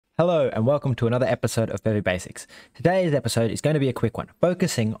Hello and welcome to another episode of Bevy Basics. Today's episode is going to be a quick one,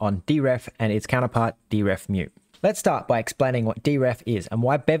 focusing on Deref and its counterpart DerefMut. Let's start by explaining what Deref is and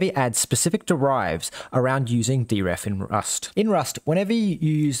why Bevy adds specific derives around using Deref in Rust. In Rust, whenever you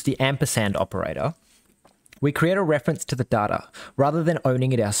use the ampersand operator, we create a reference to the data rather than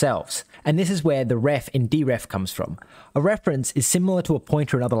owning it ourselves. And this is where the ref in Deref comes from. A reference is similar to a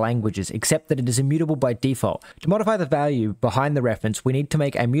pointer in other languages, except that it is immutable by default. To modify the value behind the reference, we need to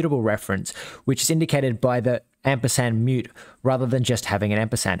make a mutable reference, which is indicated by the ampersand mut rather than just having an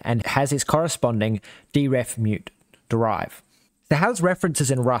ampersand, and has its corresponding DerefMut derive. So how does references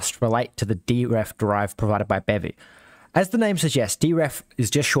in Rust relate to the Deref derive provided by Bevy? As the name suggests, Deref is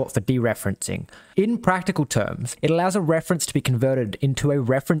just short for dereferencing. In practical terms, it allows a reference to be converted into a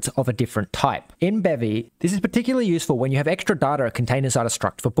reference of a different type. In Bevy, this is particularly useful when you have extra data contained inside a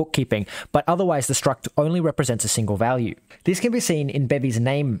struct for bookkeeping, but otherwise the struct only represents a single value. This can be seen in Bevy's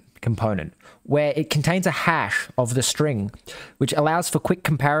name component, where it contains a hash of the string, which allows for quick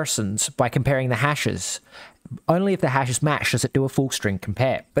comparisons by comparing the hashes. Only if the hashes match does it do a full string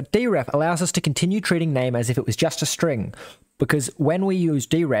compare. But Deref allows us to continue treating name as if it was just a string, because when we use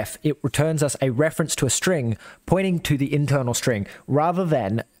Deref, it returns us a reference to a string pointing to the internal string rather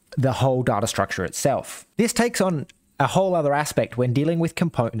than the whole data structure itself. This takes on a whole other aspect when dealing with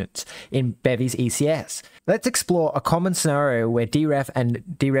components in Bevy's ECS. Let's explore a common scenario where Deref and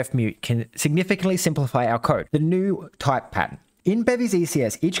DerefMut can significantly simplify our code, the new type pattern. In Bevy's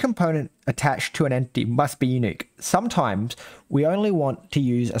ECS, each component attached to an entity must be unique. Sometimes we only want to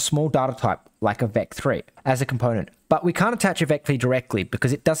use a small data type like a vec3 as a component, but we can't attach a vec3 directly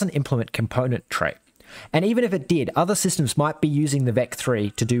because it doesn't implement component trait. And even if it did, other systems might be using the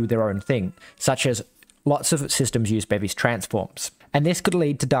vec3 to do their own thing, such as lots of systems use Bevy's transforms, and this could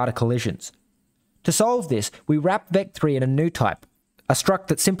lead to data collisions. To solve this, we wrap vec3 in a new type, a struct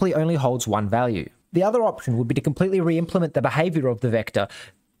that simply only holds one value. The other option would be to completely re-implement the behavior of the vector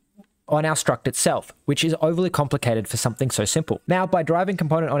on our struct itself, which is overly complicated for something so simple. Now, by driving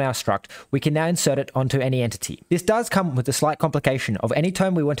component on our struct, we can now insert it onto any entity. This does come with the slight complication of any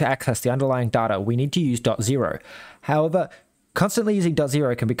time we want to access the underlying data, we need to use .0. However, constantly using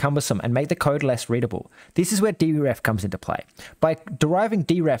 .0 can be cumbersome and make the code less readable. This is where Deref comes into play. By deriving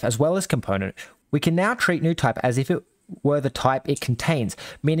Deref as well as component, we can now treat new type as if it were the type it contains,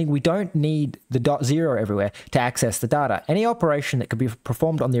 meaning we don't need the .0 everywhere to access the data. Any operation that could be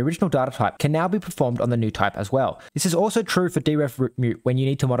performed on the original data type can now be performed on the new type as well. This is also true for DerefMut when you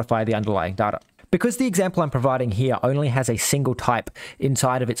need to modify the underlying data. Because the example I'm providing here only has a single type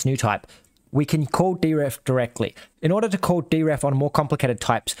inside of its new type, we can call Deref directly. In order to call Deref on more complicated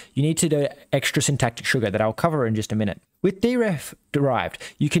types, you need to do extra syntactic sugar that I'll cover in just a minute. With Deref derived,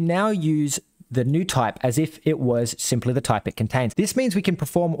 you can now use the new type as if it was simply the type it contains. This means we can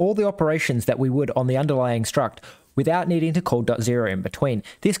perform all the operations that we would on the underlying struct without needing to call .0 in between.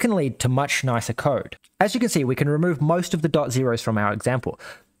 This can lead to much nicer code. As you can see, we can remove most of the .0s from our example.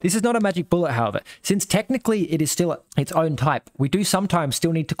 This is not a magic bullet, however. Since technically it is still its own type, we do sometimes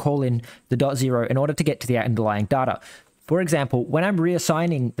still need to call in the .0 in order to get to the underlying data. For example, when I'm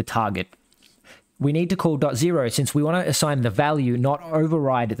reassigning the target, we need to call .0 since we want to assign the value, not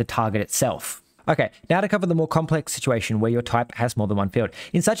override the target itself. Okay, now to cover the more complex situation where your type has more than one field.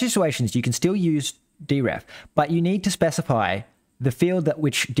 In such situations, you can still use Deref, but you need to specify the field that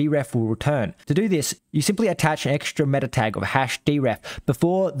which Deref will return. To do this, you simply attach an extra meta tag of #Deref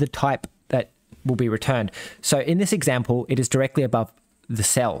before the type that will be returned. So in this example, it is directly above the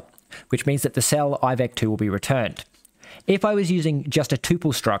cell, which means that the cell ivec2 will be returned. If I was using just a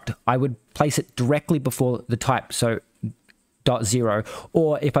tuple struct, I would place it directly before the type, so .0,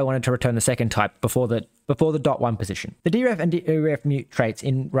 or if I wanted to return the second type before the .1 position. The Deref and DerefMut traits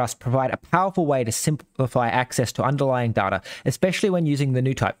in Rust provide a powerful way to simplify access to underlying data, especially when using the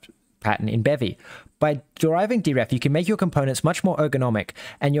new type pattern in Bevy. By deriving Deref, you can make your components much more ergonomic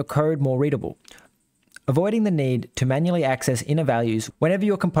and your code more readable, avoiding the need to manually access inner values whenever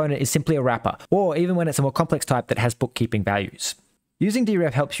your component is simply a wrapper, or even when it's a more complex type that has bookkeeping values. Using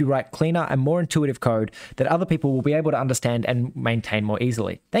Deref helps you write cleaner and more intuitive code that other people will be able to understand and maintain more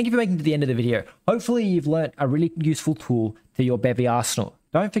easily. Thank you for making it to the end of the video. Hopefully you've learnt a really useful tool for your Bevy arsenal.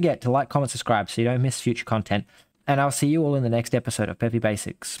 Don't forget to like, comment, subscribe so you don't miss future content, and I'll see you all in the next episode of Bevy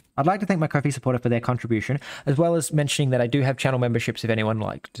Basics. I'd like to thank my Ko-fi supporter for their contribution, as well as mentioning that I do have channel memberships if anyone would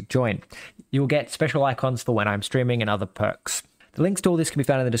like to join. You'll get special icons for when I'm streaming and other perks. The links to all this can be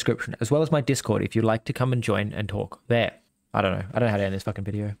found in the description, as well as my Discord if you'd like to come and join and talk there. I don't know how to end this fucking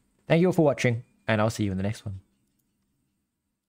video. Thank you all for watching, and I'll see you in the next one.